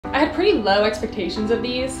had pretty low expectations of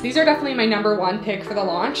these. These are definitely my #1 pick for the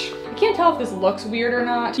launch. I can't tell if this looks weird or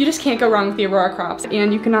not. You just can't go wrong with the Aurora crops,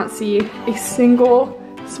 and you cannot see a single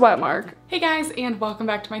sweat mark. Hey guys, and welcome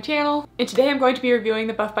back to my channel. And today I'm going to be reviewing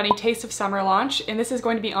the Buffbunny Taste of Summer launch, and this is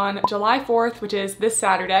going to be on July 4th, which is this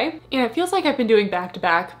Saturday. And it feels like I've been doing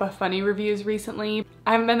back-to-back Buffbunny reviews recently.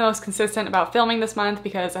 I haven't been the most consistent about filming this month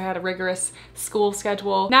because I had a rigorous school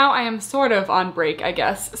schedule. Now I am sort of on break, I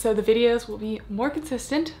guess, so the videos will be more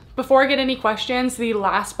consistent. Before I get any questions, the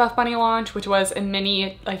last Buffbunny launch, which was a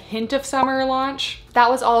mini hint of summer launch, that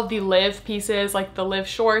was all of the Live pieces, like the Live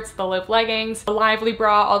shorts, the Live leggings, the Lively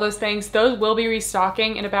bra, all those things. Those will be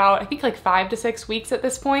restocking in about, I think, like 5 to 6 weeks at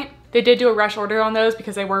this point. They did do a rush order on those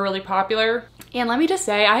because they were really popular. And let me just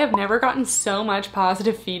say, I have never gotten so much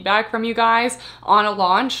positive feedback from you guys on a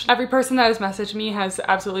launch. Every person that has messaged me has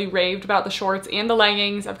absolutely raved about the shorts and the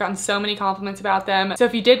leggings. I've gotten so many compliments about them. So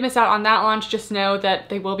if you did miss out on that launch, just know that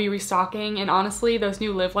they will be restocking. And honestly, those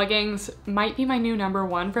new Live leggings might be my new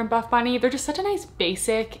 #1 from Buffbunny. They're just such a nice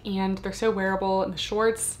basic and they're so wearable, and the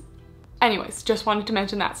shorts. Anyways, just wanted to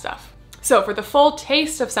mention that stuff. So for the full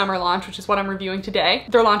Taste of Summer launch, which is what I'm reviewing today,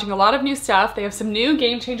 they're launching a lot of new stuff. They have some new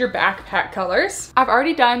Game Changer backpack colors. I've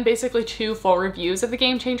already done basically 2 full reviews of the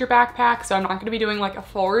Game Changer backpack, so I'm not gonna be doing like a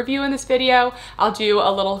full review in this video. I'll do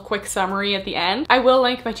a little quick summary at the end. I will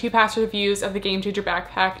link my 2 past reviews of the Game Changer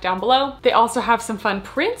backpack down below. They also have some fun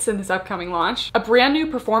prints in this upcoming launch, a brand new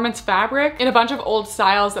performance fabric, and a bunch of old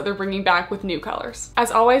styles that they're bringing back with new colors.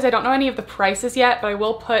 As always, I don't know any of the prices yet, but I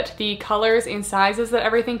will put the colors and sizes that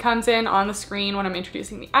everything comes in on the screen when I'm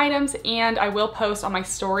introducing the items, and I will post on my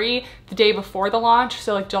story the day before the launch,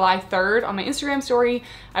 so like July 3rd on my Instagram story,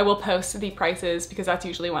 I will post the prices because that's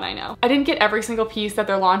usually when I know. I didn't get every single piece that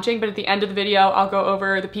they're launching, but at the end of the video, I'll go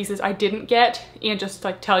over the pieces I didn't get and just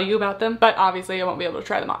like tell you about them, but obviously I won't be able to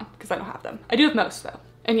try them on because I don't have them. I do have most though.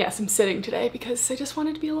 And yes, I'm sitting today because I just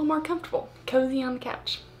wanted to be a little more comfortable, cozy on the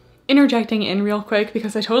couch. Interjecting in real quick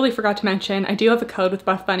because I totally forgot to mention, I do have a code with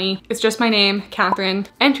Buffbunny. It's just my name, Kathryn.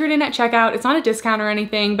 Enter it in at checkout. It's not a discount or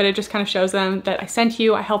anything, but it just kind of shows them that I sent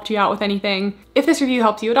you, I helped you out with anything. If this review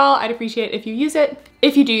helped you at all, I'd appreciate if you use it.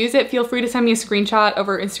 If you do use it, feel free to send me a screenshot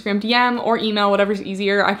over Instagram DM or email, whatever's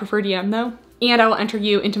easier. I prefer DM though. And I will enter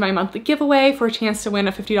you into my monthly giveaway for a chance to win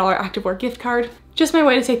a $50 activewear gift card. Just my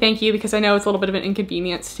way to say thank you because I know it's a little bit of an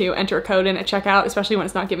inconvenience to enter a code in at checkout, especially when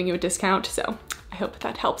it's not giving you a discount, so I hope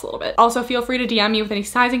that helps a little bit. Also, feel free to DM me with any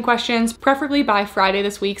sizing questions, preferably by Friday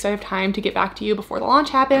this week so I have time to get back to you before the launch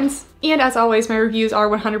happens. And as always, my reviews are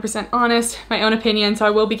 100% honest, my own opinion, so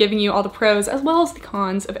I will be giving you all the pros as well as the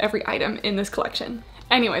cons of every item in this collection.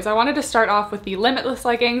 Anyways, I wanted to start off with the Limitless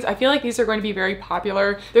leggings. I feel like these are going to be very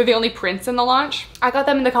popular. They're the only prints in the launch. I got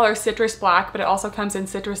them in the color Citrus Black, but it also comes in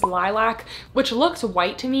Citrus Lilac, which looks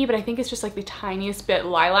white to me, but I think it's just like the tiniest bit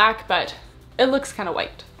lilac, but it looks kind of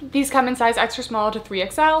white. These come in size extra small to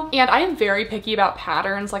 3XL, and I am very picky about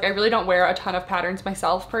patterns. Like, I really don't wear a ton of patterns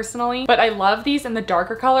myself personally, but I love these in the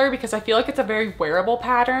darker color because I feel like it's a very wearable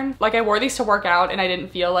pattern. Like, I wore these to work out and I didn't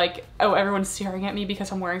feel like, oh, everyone's staring at me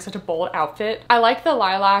because I'm wearing such a bold outfit. I like the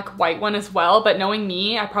lilac white one as well, but knowing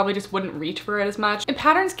me, I probably just wouldn't reach for it as much. And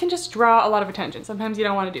patterns can just draw a lot of attention. Sometimes you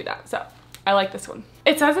don't want to do that, so I like this one.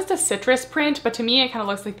 It says it's a citrus print, but to me it kind of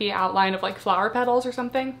looks like the outline of like flower petals or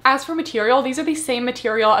something. As for material, these are the same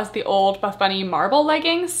material as the old Buffbunny marble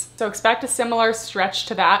leggings, so expect a similar stretch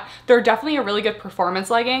to that. They're definitely a really good performance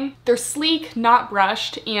legging. They're sleek, not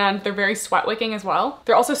brushed, and they're very sweat wicking as well.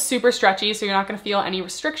 They're also super stretchy, so you're not gonna feel any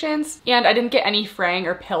restrictions, and I didn't get any fraying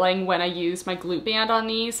or pilling when I used my glute band on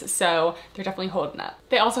these, so they're definitely holding up.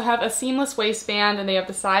 They also have a seamless waistband, and they have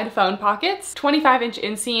the side phone pockets, 25-inch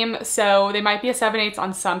inseam, so they might be a 7/8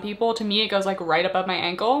 on some people. To me, it goes like right above my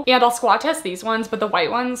ankle. And I'll squat test these ones, but the white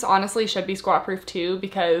ones honestly should be squat proof too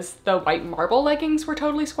because the white marble leggings were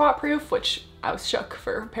totally squat proof, which I was shook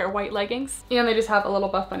for a pair of white leggings. And they just have a little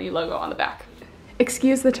Buffbunny logo on the back.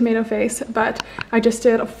 Excuse the tomato face, but I just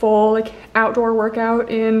did a full like outdoor workout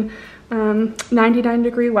in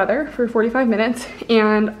 99-degree weather for 45 minutes,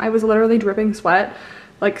 and I was literally dripping sweat,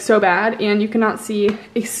 like so bad, and you cannot see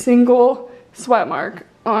a single sweat mark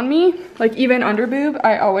on me. Like even under boob,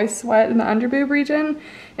 I always sweat in the under boob region,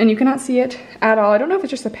 and you cannot see it at all. I don't know if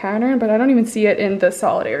it's just a pattern, but I don't even see it in the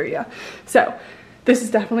solid area. So this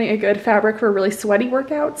is definitely a good fabric for really sweaty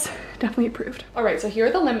workouts. definitely approved. All right, so here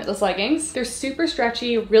are the Limitless leggings. They're super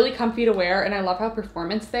stretchy, really comfy to wear, and I love how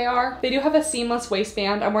performance they are. They do have a seamless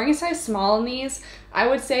waistband. I'm wearing a size small in these. I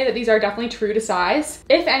would say that these are definitely true to size.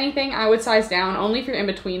 If anything, I would size down, only if you're in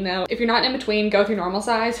between though. If you're not in between, go through normal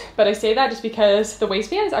size. But I say that just because the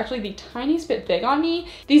waistband is actually the tiniest bit big on me.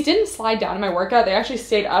 These didn't slide down in my workout. They actually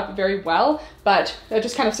stayed up very well, but that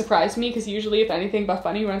just kind of surprised me because usually, if anything,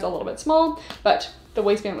 Buffbunny runs a little bit small, but the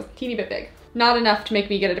waistband was a teeny bit big. Not enough to make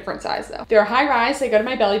me get a different size though. They're high rise, they go to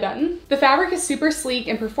my belly button. The fabric is super sleek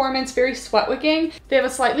in performance, very sweat wicking. They have a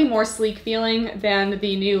slightly more sleek feeling than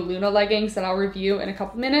the new Luna leggings that I'll review in a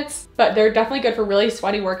couple minutes, but they're definitely good for really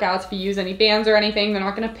sweaty workouts. If you use any bands or anything, they're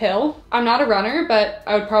not gonna pill. I'm not a runner, but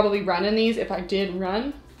I would probably run in these if I did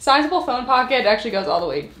run. Sizable phone pocket, actually goes all the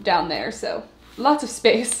way down there, so lots of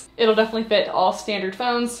space. It'll definitely fit all standard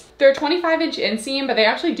phones. They're a 25-inch inseam, but they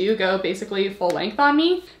actually do go basically full length on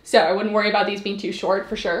me, so I wouldn't worry about these being too short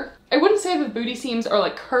for sure. I wouldn't say the booty seams are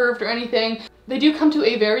like curved or anything. They do come to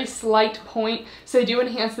a very slight point, so they do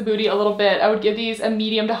enhance the booty a little bit. I would give these a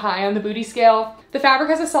medium to high on the booty scale. The fabric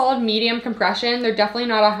has a solid medium compression. They're definitely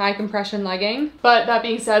not a high compression legging, but that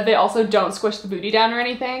being said, they also don't squish the booty down or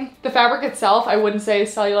anything. The fabric itself, I wouldn't say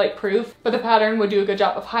is cellulite proof, but the pattern would do a good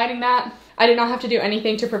job of hiding that. I did not have to do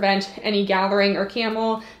anything to prevent any gathering or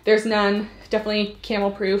camel. There's none, definitely camel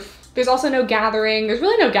proof. There's also no gathering. There's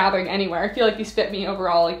really no gathering anywhere. I feel like these fit me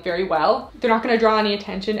overall like very well. They're not gonna draw any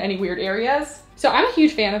attention to any weird areas. So I'm a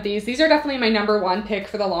huge fan of these. These are definitely my #1 pick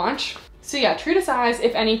for the launch. So yeah, true to size,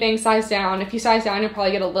 if anything, size down. If you size down, you'll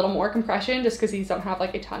probably get a little more compression just because these don't have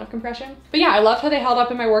like a ton of compression. But yeah, I loved how they held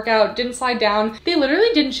up in my workout, didn't slide down. They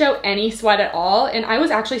literally didn't show any sweat at all. And I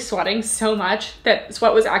was actually sweating so much that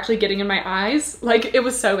sweat was actually getting in my eyes. Like, it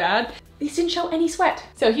was so bad. These didn't show any sweat.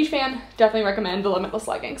 So huge fan, definitely recommend the Limitless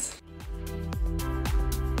leggings.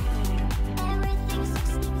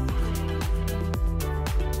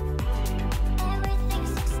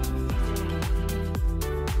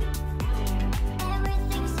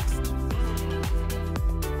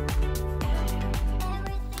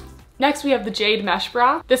 Next, we have the Jade Mesh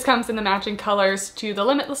bra. This comes in the matching colors to the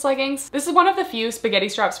Limitless leggings. This is one of the few spaghetti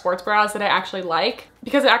strap sports bras that I actually like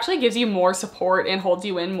because it actually gives you more support and holds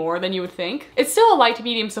you in more than you would think. It's still a light to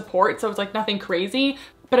medium support, so it's like nothing crazy,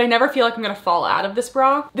 but I never feel like I'm gonna fall out of this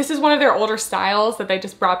bra. This is one of their older styles that they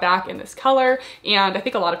just brought back in this color, and I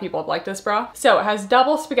think a lot of people have liked this bra. So it has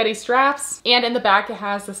double spaghetti straps, and in the back it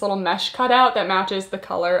has this little mesh cutout that matches the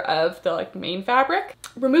color of the like main fabric.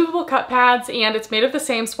 Removable cut pads, and it's made of the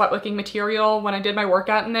same sweat wicking material. When I did my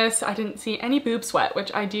workout in this, I didn't see any boob sweat,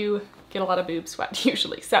 which I do get a lot of boob sweat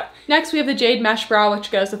usually. So next we have the Jade Mesh bra,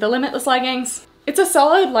 which goes with the Limitless leggings. It's a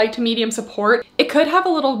solid light to medium support. It could have a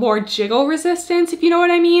little more jiggle resistance, if you know what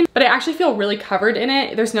I mean, but I actually feel really covered in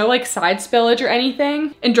it. There's no like side spillage or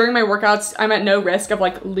anything. And during my workouts, I'm at no risk of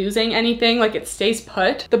like losing anything, like it stays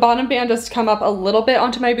put. The bottom band does come up a little bit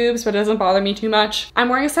onto my boobs, but it doesn't bother me too much. I'm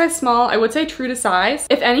wearing a size small. I would say true to size.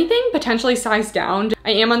 If anything, potentially size down. I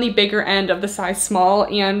am on the bigger end of the size small,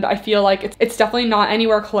 and I feel like it's definitely not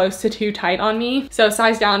anywhere close to too tight on me. So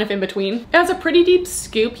size down if in between. It has a pretty deep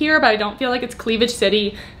scoop here, but I don't feel like it's cleavage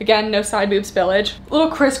city. Again, no side boob spillage. Little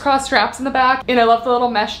crisscross straps in the back, and I love the little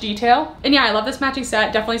mesh detail. And yeah, I love this matching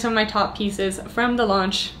set. Definitely some of my top pieces from the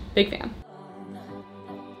launch. Big fan.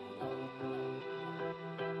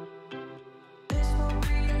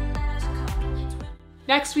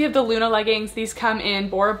 Next, we have the Luna leggings. These come in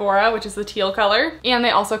Bora Bora, which is the teal color, and they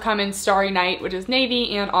also come in Starry Night, which is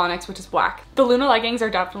navy, and Onyx, which is black. The Luna leggings are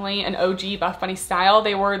definitely an OG Buffbunny style.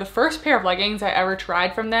 They were the first pair of leggings I ever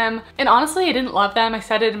tried from them, and honestly, I didn't love them. I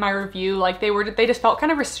said it in my review, like they just felt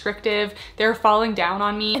kind of restrictive. They were falling down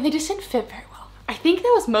on me, and they just didn't fit very well. I think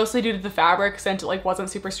that was mostly due to the fabric, since it like wasn't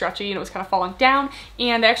super stretchy and it was kind of falling down,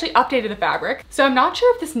 and they actually updated the fabric. So I'm not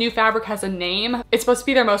sure if this new fabric has a name. It's supposed to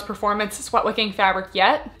be their most performance sweat wicking fabric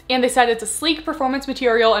yet. And they said it's a sleek performance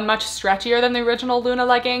material and much stretchier than the original Luna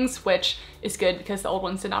leggings, which is good because the old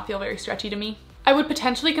ones did not feel very stretchy to me. I would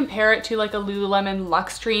potentially compare it to like a Lululemon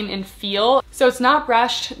Luxtreme in feel. So it's not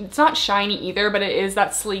brushed, it's not shiny either, but it is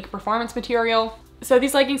that sleek performance material. So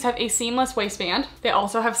these leggings have a seamless waistband. They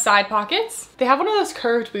also have side pockets. They have one of those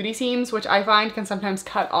curved booty seams, which I find can sometimes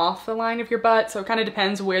cut off the line of your butt. So it kind of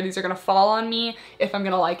depends where these are gonna fall on me, if I'm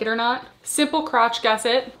gonna like it or not. Simple crotch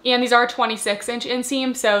gusset. And these are 26-inch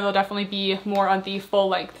inseam, so they'll definitely be more on the full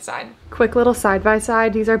length side. Quick little side by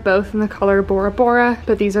side. These are both in the color Bora Bora,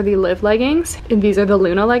 but these are the Live leggings, and these are the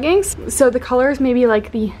Luna leggings. So the colors maybe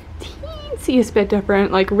like the teeniest bit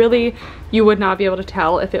different. Like really, you would not be able to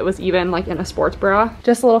tell if it was even like in a sports bra.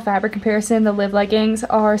 Just a little fabric comparison. The Live leggings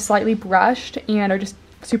are slightly brushed and are just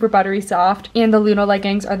super buttery soft. And the Luna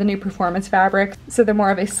leggings are the new performance fabric, so they're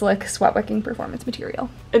more of a slick, sweat-wicking performance material.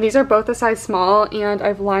 And these are both a size small, and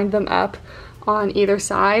I've lined them up on either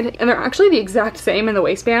side, and they're actually the exact same in the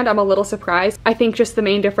waistband. I'm a little surprised. I think just the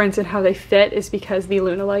main difference in how they fit is because the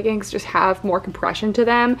Luna leggings just have more compression to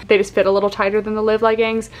them. They just fit a little tighter than the Liv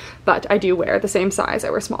leggings, but I do wear the same size.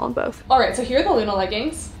 I wear small in both. All right, so here are the Luna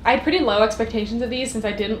leggings. I had pretty low expectations of these since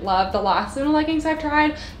I didn't love the last Luna leggings I've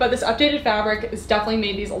tried, but this updated fabric has definitely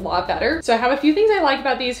made these a lot better. So I have a few things I like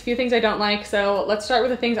about these, a few things I don't like, so let's start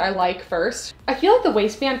with the things I like first. I feel like the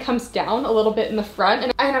waistband comes down a little bit in the front,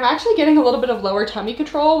 and I'm actually getting a little bit of lower tummy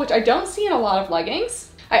control, which I don't see in a lot of leggings.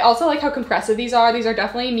 I also like how compressive these are. These are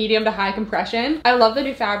definitely medium to high compression. I love the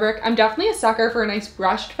new fabric. I'm definitely a sucker for a nice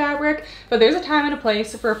brushed fabric, but there's a time and a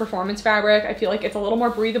place for a performance fabric. I feel like it's a little more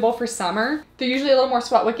breathable for summer. They're usually a little more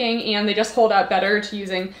sweat wicking, and they just hold up better to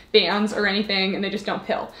using bands or anything, and they just don't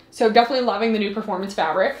pill. So definitely loving the new performance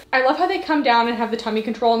fabric. I love how they come down and have the tummy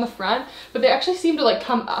control in the front, but they actually seem to like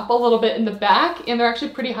come up a little bit in the back, and they're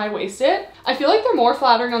actually pretty high-waisted. I feel like they're more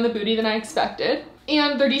flattering on the booty than I expected.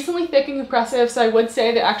 And they're decently thick and compressive, so I would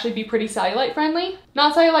say they actually be pretty cellulite friendly.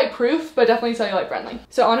 Not cellulite proof, but definitely cellulite friendly.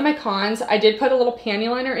 So onto my cons, I did put a little panty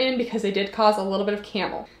liner in because they did cause a little bit of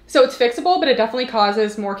camel. So it's fixable, but it definitely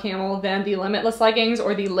causes more camel than the Limitless leggings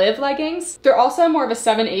or the Liv leggings. They're also more of a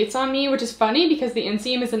 7/8 on me, which is funny because the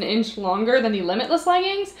inseam is an inch longer than the Limitless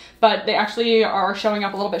leggings, but they actually are showing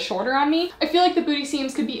up a little bit shorter on me. I feel like the booty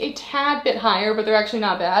seams could be a tad bit higher, but they're actually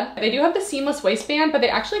not bad. They do have the seamless waistband, but they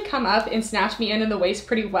actually come up and snatch me in the waist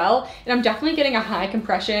pretty well, and I'm definitely getting a high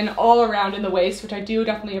compression all around in the waist, which I do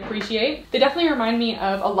definitely appreciate. They definitely remind me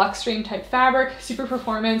of a Luxtreme type fabric, super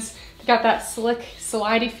performance. Got that slick,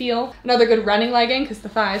 slidey feel. Another good running legging because the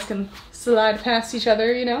thighs can slide past each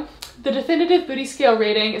other, you know. The definitive booty scale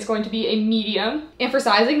rating is going to be a medium. And for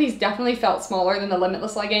sizing, these definitely felt smaller than the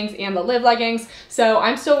Limitless leggings and the Liv leggings. So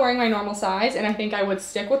I'm still wearing my normal size, and I think I would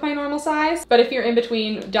stick with my normal size. But if you're in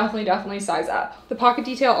between, definitely size up. The pocket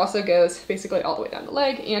detail also goes basically all the way down the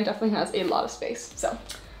leg and definitely has a lot of space. So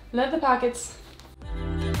love the pockets.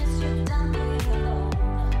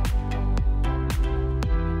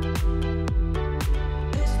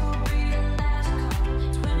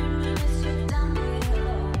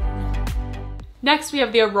 Next, we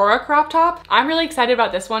have the Aurora crop top. I'm really excited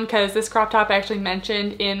about this one because this crop top I actually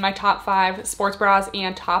mentioned in my top 5 sports bras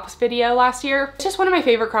and tops video last year. It's just one of my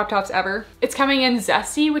favorite crop tops ever. It's coming in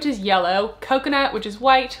Zesty, which is yellow, Coconut, which is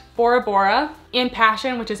white, Bora Bora, and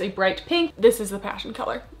Passion, which is a bright pink. This is the passion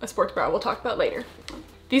color, a sports bra we'll talk about later.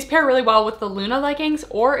 These pair really well with the Luna leggings,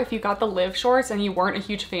 or if you got the Liv shorts and you weren't a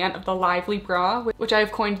huge fan of the Lively bra, which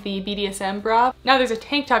I've coined the BDSM bra. Now there's a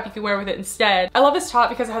tank top you can wear with it instead. I love this top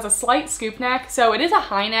because it has a slight scoop neck, so it is a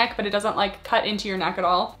high neck, but it doesn't like cut into your neck at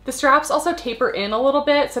all. The straps also taper in a little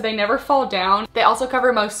bit, so they never fall down. They also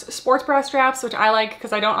cover most sports bra straps, which I like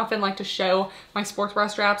because I don't often like to show my sports bra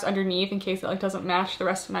straps underneath in case it like doesn't match the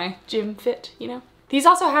rest of my gym fit, you know? These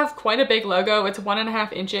also have quite a big logo. It's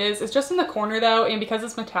 1.5 inches. It's just in the corner though, and because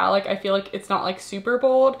it's metallic, I feel like it's not like super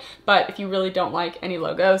bold, but if you really don't like any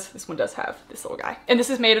logos, this one does have this little guy. And this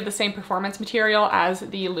is made of the same performance material as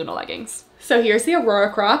the Luna leggings. So here's the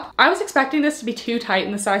Aurora crop. I was expecting this to be too tight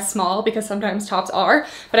in the size small because sometimes tops are,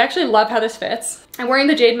 but I actually love how this fits. I'm wearing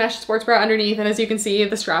the Jade Mesh sports bra underneath, and as you can see,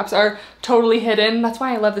 the straps are totally hidden. That's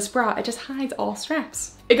why I love this bra. It just hides all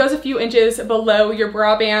straps. It goes a few inches below your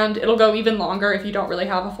bra band. It'll go even longer if you don't really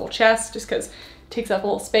have a full chest, just because it takes up a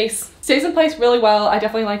little space. Stays in place really well. I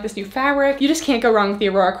definitely like this new fabric. You just can't go wrong with the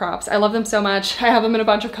Aurora crops. I love them so much. I have them in a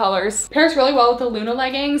bunch of colors. Pairs really well with the Luna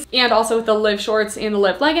leggings and also with the Liv shorts and the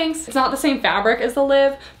Liv leggings. It's not the same fabric as the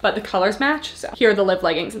Liv, but the colors match. So here are the Liv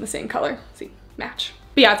leggings in the same color. See, match.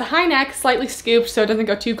 But yeah, it's a high neck, slightly scooped so it doesn't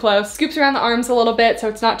go too close. Scoops around the arms a little bit so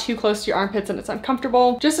it's not too close to your armpits and it's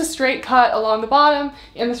uncomfortable. Just a straight cut along the bottom,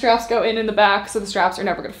 and the straps go in the back so the straps are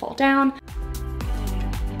never gonna fall down.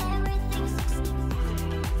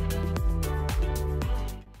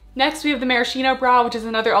 Next, we have the Maraschino bra, which is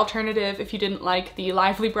another alternative if you didn't like the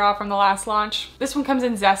Lively bra from the last launch. This one comes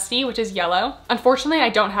in Zesty, which is yellow. Unfortunately, I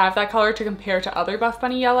don't have that color to compare to other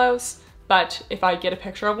Buffbunny yellows, but if I get a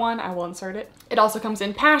picture of one, I will insert it. It also comes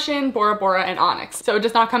in Passion, Bora Bora, and Onyx. So it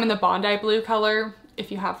does not come in the Bondi blue color. If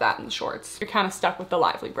you have that in the shorts, you're kind of stuck with the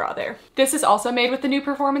Lively bra there. This is also made with the new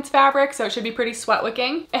performance fabric, so it should be pretty sweat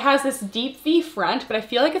wicking. It has this deep V front, but I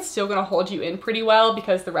feel like it's still gonna hold you in pretty well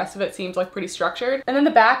because the rest of it seems like pretty structured. And then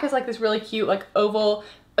the back is like this really cute, like oval,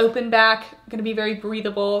 open back, gonna be very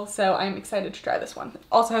breathable, so I'm excited to try this one. It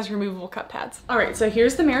also has removable cup pads. All right, so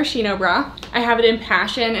here's the Maraschino bra. I have it in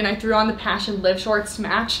Passion, and I threw on the Passion Liv shorts to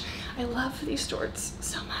match. I love these shorts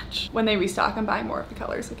so much. When they restock, I'm buying more of the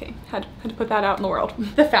colors. Okay, had to put that out in the world.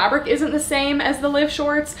 The fabric isn't the same as the Live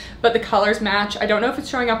shorts, but the colors match. I don't know if it's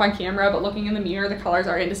showing up on camera, but looking in the mirror, the colors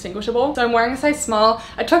are indistinguishable. So I'm wearing a size small.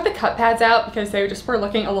 I took the cut pads out because they just were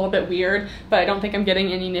looking a little bit weird, but I don't think I'm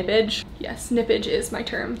getting any nippage. Yes, nippage is my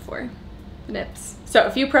term for the nips. So a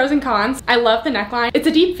few pros and cons. I love the neckline. It's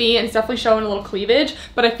a deep V and it's definitely showing a little cleavage,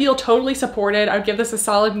 but I feel totally supported. I would give this a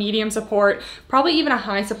solid medium support, probably even a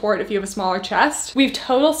high support if you have a smaller chest. We have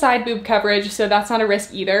total side boob coverage, so that's not a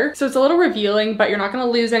risk either. So it's a little revealing, but you're not gonna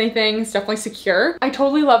lose anything. It's definitely secure. I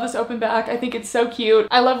totally love this open back. I think it's so cute.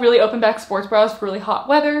 I love really open back sports bras for really hot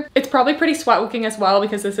weather. It's probably pretty sweat wicking as well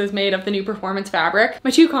because this is made of the new performance fabric. My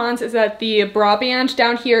two cons is that the bra band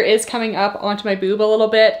down here is coming up onto my boob a little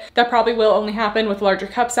bit. That probably will only happen with larger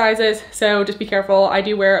cup sizes, so just be careful. I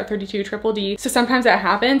do wear a 32 triple D, so sometimes that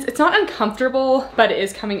happens. It's not uncomfortable, but it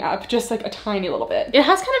is coming up just like a tiny little bit. It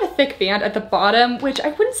has kind of a thick band at the bottom, which I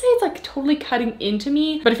wouldn't say it's like totally cutting into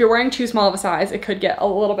me, but if you're wearing too small of a size, it could get a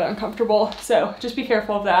little bit uncomfortable, so just be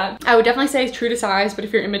careful of that. I would definitely say it's true to size, but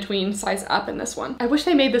if you're in between, size up in this one. I wish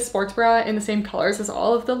they made this sports bra in the same colors as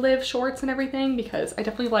all of the Live shorts and everything, because I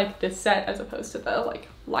definitely like this set as opposed to the like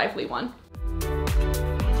lively one.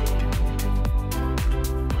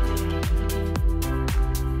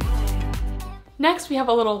 Next, we have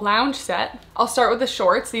a little lounge set. I'll start with the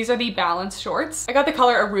shorts. These are the Balance shorts. I got the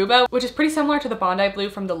color Aruba, which is pretty similar to the Bondi Blue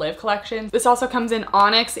from the Live collection. This also comes in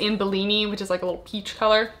Onyx and Bellini, which is like a little peach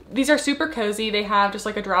color. These are super cozy. They have just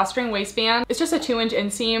like a drawstring waistband. It's just a 2-inch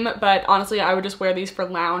inseam, but honestly, I would just wear these for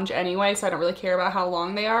lounge anyway, so I don't really care about how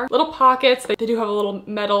long they are. Little pockets. They do have a little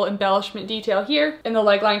metal embellishment detail here, and the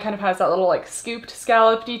leg line kind of has that little like scooped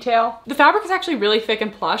scallop detail. The fabric is actually really thick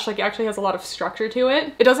and plush. Like it actually has a lot of structure to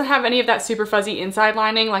it. It doesn't have any of that super fuzzy inside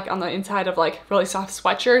lining like on the inside of like really soft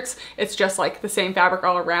sweatshirts. It's just like the same fabric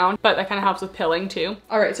all around, but that kind of helps with pilling too.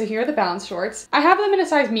 All right, so here are the Balance shorts. I have them in a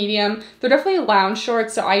size medium. They're definitely lounge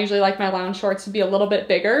shorts, so I usually like my lounge shorts to be a little bit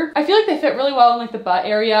bigger. I feel like they fit really well in like the butt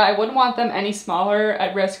area. I wouldn't want them any smaller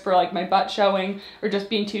at risk for like my butt showing or just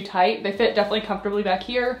being too tight. They fit definitely comfortably back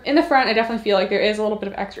here. In the front, I definitely feel like there is a little bit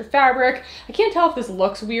of extra fabric. I can't tell if this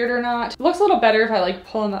looks weird or not. It looks a little better if I like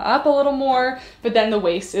pull them up a little more, but then the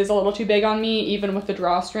waist is a little too big on me, even with the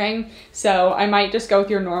drawstring, so I might just go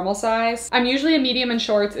with your normal size. I'm usually a medium in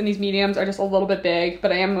shorts, and these mediums are just a little bit big,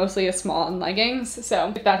 but I am mostly a small in leggings,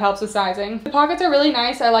 so if that helps with sizing. The pockets are really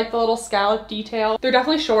nice. I like the little scallop detail. They're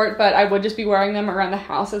definitely short, but I would just be wearing them around the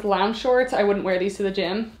house as lounge shorts. I wouldn't wear these to the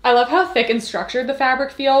gym. I love how thick and structured the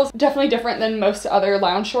fabric feels. Definitely different than most other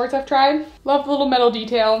lounge shorts I've tried. Love the little metal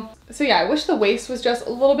detail. So yeah, I wish the waist was just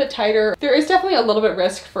a little bit tighter. There is definitely a little bit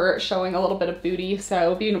risk for showing a little bit of booty,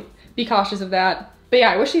 so be cautious of that. But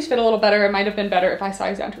yeah, I wish these fit a little better. It might have been better if I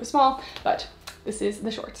sized down to a small, but this is the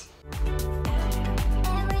shorts.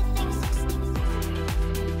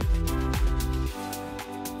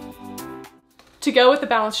 To go with the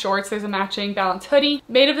Balance shorts, there's a matching Balance hoodie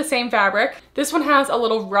made of the same fabric. This one has a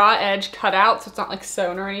little raw edge cut out, so it's not like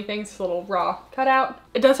sewn or anything, it's just a little raw cutout.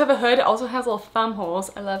 It does have a hood. It also has little thumb holes.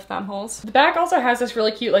 I love thumb holes. The back also has this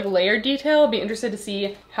really cute like layered detail. Be interested to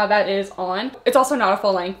see how that is on. It's also not a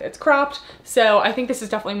full length, it's cropped. So I think this is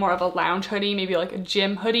definitely more of a lounge hoodie, maybe like a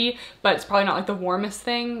gym hoodie, but it's probably not like the warmest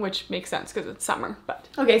thing, which makes sense because it's summer. But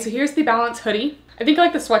okay, so here's the Balance hoodie. I think I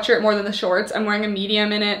like the sweatshirt more than the shorts. I'm wearing a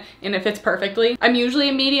medium in it and it fits perfectly. I'm usually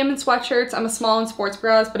a medium in sweatshirts. I'm a small in sports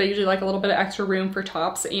bras, but I usually like a little bit of extra room for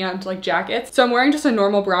tops and like jackets. So I'm wearing just a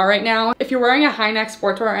normal bra right now. If you're wearing a high neck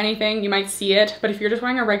sportswear or anything, you might see it, but if you're just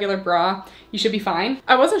wearing a regular bra, you should be fine.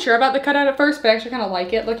 I wasn't sure about the cutout at first, but I actually kind of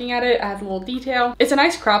like it looking at it. It adds a little detail. It's a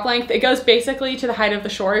nice crop length. It goes basically to the height of the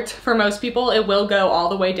shorts. For most people, it will go all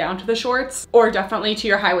the way down to the shorts or definitely to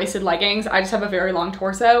your high-waisted leggings. I just have a very long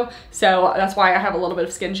torso, so that's why I have a little bit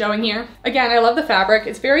of skin showing here. Again, I love the fabric.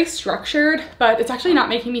 It's very structured, but it's actually not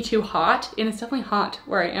making me too hot, and it's definitely hot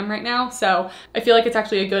where I am right now, so I feel like it's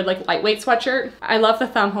actually a good like lightweight sweatshirt. I love the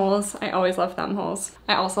thumb holes. I always love thumb holes.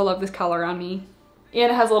 I also love this color on me. And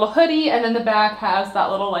it has a little hoodie, and then the back has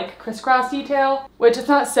that little like crisscross detail, which it's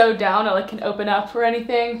not sewed down, it like can open up or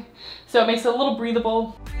anything. So it makes it a little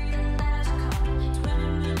breathable.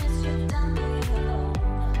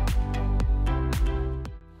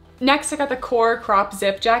 Next, I got the Core Crop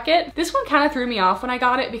Zip Jacket. This one kind of threw me off when I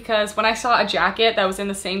got it because when I saw a jacket that was in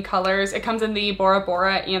the same colors, it comes in the Bora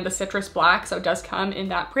Bora and the Citrus Black, so it does come in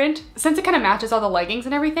that print. Since it kind of matches all the leggings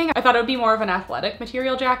and everything, I thought it would be more of an athletic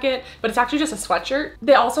material jacket, but it's actually just a sweatshirt.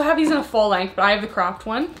 They also have these in a full length, but I have the cropped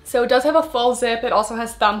one. So it does have a full zip. It also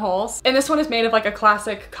has thumb holes. And this one is made of like a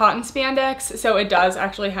classic cotton spandex, so it does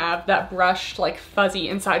actually have that brushed, like fuzzy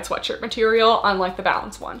inside sweatshirt material, unlike the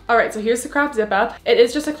Balance one. All right, so here's the crop zip up. It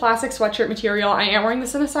is just a classic sweatshirt material. I am wearing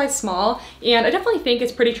this in a size small, and I definitely think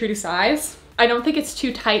it's pretty true to size. I don't think it's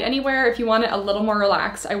too tight anywhere. If you want it a little more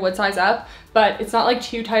relaxed, I would size up, but it's not like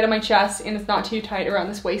too tight on my chest and it's not too tight around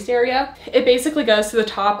this waist area. It basically goes to the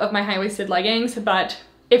top of my high-waisted leggings, but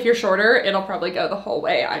if you're shorter, it'll probably go the whole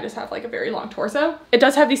way. I just have like a very long torso. It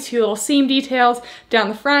does have these two little seam details down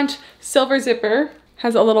the front, silver zipper,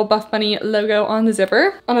 has a little Buffbunny logo on the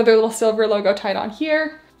zipper, another little silver logo tied on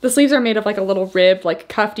here. The sleeves are made of like a little rib, like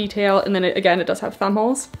cuff detail, and then again, it does have thumb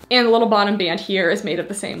holes. And the little bottom band here is made of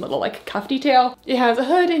the same little like cuff detail. It has a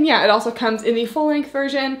hood, and yeah, it also comes in the full length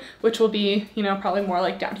version, which will be, you know, probably more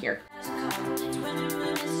like down here.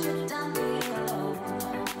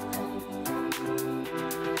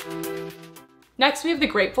 Next, we have the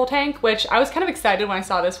Grapeful tank, which I was kind of excited when I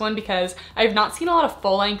saw this one because I have not seen a lot of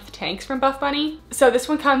full-length tanks from Buffbunny. So this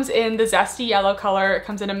one comes in the zesty yellow color. It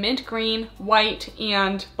comes in a mint green, white,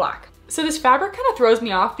 and black. So this fabric kind of throws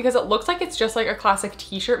me off because it looks like it's just like a classic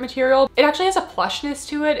t-shirt material. It actually has a plushness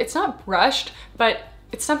to it. It's not brushed, but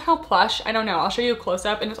it's somehow plush. I don't know, I'll show you a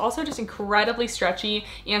close-up, and it's also just incredibly stretchy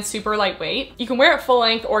and super lightweight. You can wear it full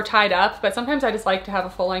length or tied up, but sometimes I just like to have a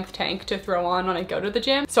full-length tank to throw on when I go to the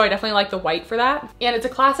gym, so I definitely like the white for that. And it's a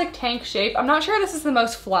classic tank shape. I'm not sure this is the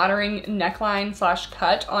most flattering neckline slash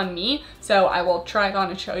cut on me, so I will try it on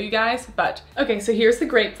and show you guys, but okay, so here's the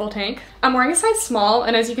Grapeful tank. I'm wearing a size small,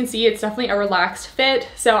 and as you can see, it's definitely a relaxed fit,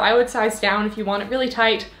 so I would size down if you want it really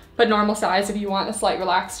tight, but normal size if you want a slight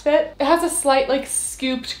relaxed fit. It has a slight like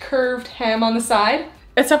scooped curved hem on the side.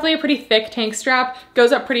 It's definitely a pretty thick tank strap,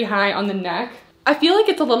 goes up pretty high on the neck. I feel like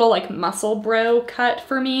it's a little like muscle bro cut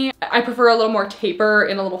for me. I prefer a little more taper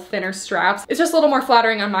and a little thinner straps. It's just a little more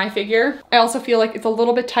flattering on my figure. I also feel like it's a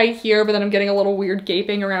little bit tight here, but then I'm getting a little weird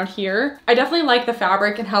gaping around here. I definitely like the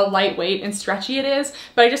fabric and how lightweight and stretchy it is,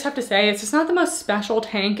 but I just have to say it's just not the most special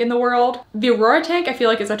tank in the world. The Aurora tank I feel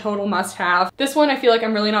like is a total must have. This one I feel like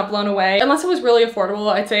I'm really not blown away. Unless it was really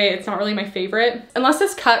affordable, I'd say it's not really my favorite. Unless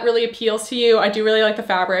this cut really appeals to you, I do really like the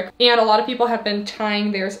fabric, and a lot of people have been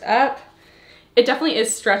tying theirs up. It definitely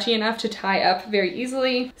is stretchy enough to tie up very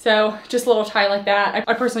easily. So just a little tie like that.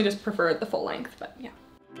 I personally just prefer the full length, but yeah.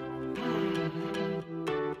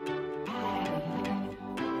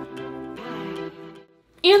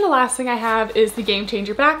 And the last thing I have is the Game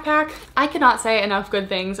Changer backpack. I cannot say enough good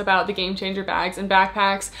things about the Game Changer bags and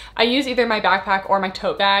backpacks. I use either my backpack or my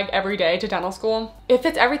tote bag every day to dental school. It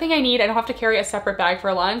fits everything I need. I don't have to carry a separate bag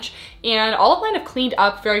for lunch, and all of mine have cleaned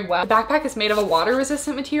up very well. The backpack is made of a water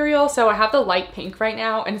resistant material, so I have the light pink right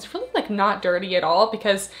now, and it's really like not dirty at all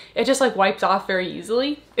because it just like wipes off very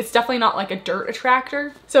easily. It's definitely not like a dirt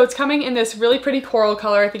attractor. So it's coming in this really pretty coral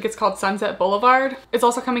color. I think it's called Sunset Boulevard. It's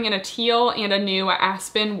also coming in a teal and a new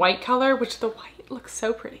aspen white color, which the white looks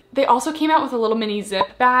so pretty. They also came out with a little mini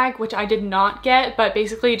zip bag, which I did not get, but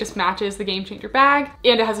basically it just matches the Game Changer bag,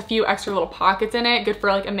 and it has a few extra little pockets in it, good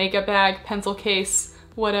for like a makeup bag, pencil case,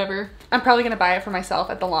 whatever. I'm probably gonna buy it for myself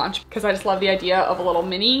at the launch because I just love the idea of a little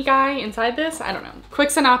mini guy inside this. I don't know. Quick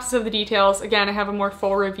synopsis of the details. Again, I have a more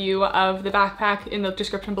full review of the backpack in the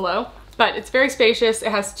description below, but it's very spacious.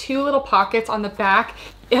 It has two little pockets on the back.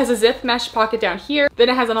 It has a zip mesh pocket down here. Then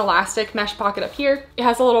it has an elastic mesh pocket up here. It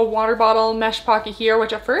has a little water bottle mesh pocket here,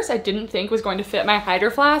 which at first I didn't think was going to fit my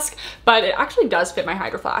Hydro Flask, but it actually does fit my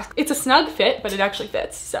Hydro Flask. It's a snug fit, but it actually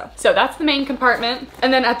fits. So that's the main compartment.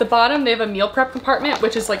 And then at the bottom, they have a meal prep compartment,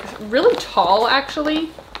 which is like really tall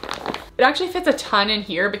actually. It actually fits a ton in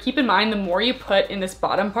here, but keep in mind the more you put in this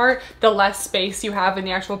bottom part, the less space you have in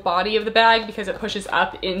the actual body of the bag because it pushes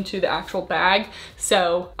up into the actual bag.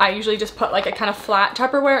 So I usually just put like a kind of flat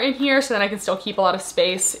Tupperware in here so then I can still keep a lot of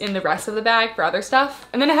space in the rest of the bag for other stuff.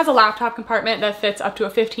 And then it has a laptop compartment that fits up to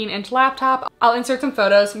a 15-inch laptop. I'll insert some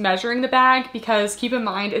photos measuring the bag because keep in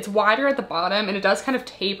mind it's wider at the bottom and it does kind of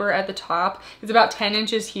taper at the top. It's about 10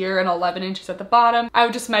 inches here and 11 inches at the bottom. I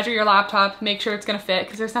would just measure your laptop, make sure it's gonna fit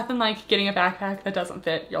because there's nothing like getting a backpack that doesn't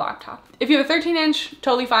fit your laptop. If you have a 13-inch,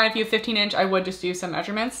 totally fine. If you have 15-inch, I would just do some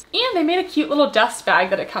measurements. And they made a cute little dust bag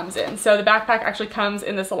that it comes in. So the backpack actually comes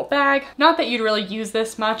in this little bag. Not that you'd really use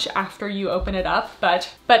this much after you open it up,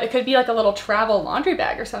 but it could be like a little travel laundry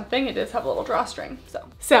bag or something. It does have a little drawstring.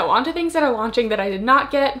 So on to things that are launching that I did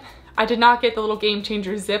not get. I did not get the little Game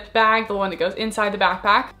Changer zip bag, the one that goes inside the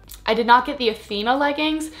backpack. I did not get the Athena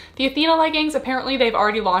leggings. The Athena leggings, apparently they've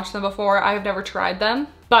already launched them before. I have never tried them,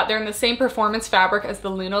 but they're in the same performance fabric as the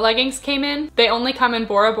Luna leggings came in. They only come in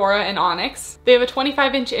Bora Bora and Onyx. They have a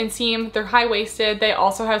 25-inch inseam. They're high-waisted. They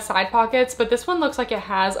also have side pockets, but this one looks like it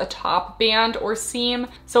has a top band or seam,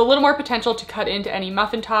 so a little more potential to cut into any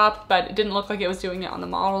muffin top, but it didn't look like it was doing it on the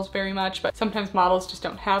models very much, but sometimes models just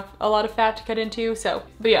don't have a lot of fat to cut into, so.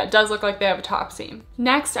 But yeah, it does look like they have a top seam.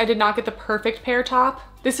 Next, I did not get the perfect pair top.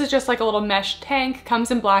 This is just like a little mesh tank,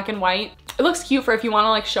 comes in black and white. It looks cute for if you want to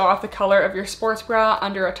like show off the color of your sports bra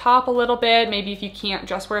under a top a little bit. Maybe if you can't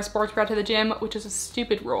just wear a sports bra to the gym, which is a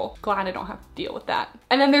stupid rule. Glad I don't have to deal with that.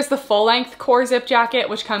 And then there's the full length core zip jacket,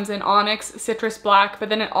 which comes in Onyx, Citrus Black, but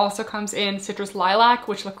then it also comes in Citrus Lilac,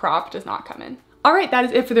 which the crop does not come in. All right, that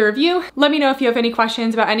is it for the review. Let me know if you have any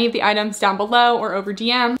questions about any of the items down below or over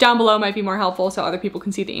DM. Down below might be more helpful so other people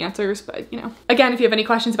can see the answers, but you know. Again, if you have any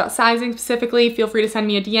questions about sizing specifically, feel free to send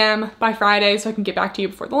me a DM by Friday so I can get back to you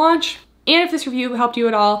before the launch. And if this review helped you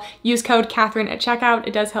at all, use code Kathryn at checkout.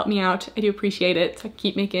 It does help me out. I do appreciate it, so I can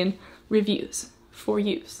keep making reviews for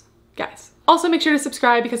yous, guys. Also, make sure to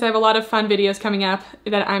subscribe because I have a lot of fun videos coming up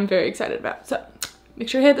that I'm very excited about. So make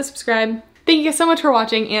sure to hit the subscribe. Thank you guys so much for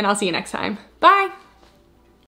watching, and I'll see you next time. Bye!